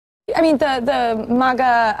I mean, the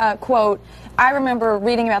MAGA quote, I remember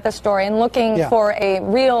reading about this story and looking for a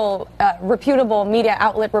real reputable media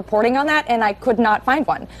outlet reporting on that, and I could not find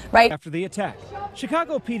one, right? After the attack,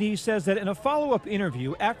 Chicago PD says that in a follow-up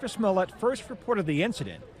interview after Smollett first reported the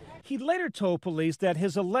incident, he later told police that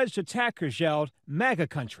his alleged attackers yelled, MAGA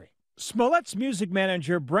country. Smollett's music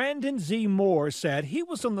manager, Brandon Z. Moore, said he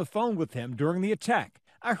was on the phone with him during the attack.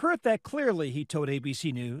 I heard that clearly, he told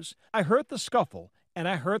ABC News. I heard the scuffle, and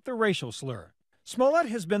I heard the racial slur. Smollett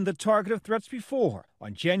has been the target of threats before.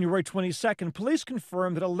 On January 22nd, police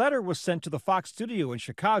confirmed that a letter was sent to the Fox studio in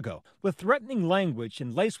Chicago with threatening language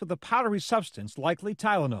and laced with a powdery substance, likely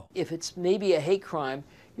Tylenol. If it's maybe a hate crime,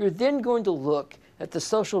 you're then going to look at the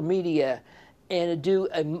social media and do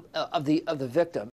of the victim.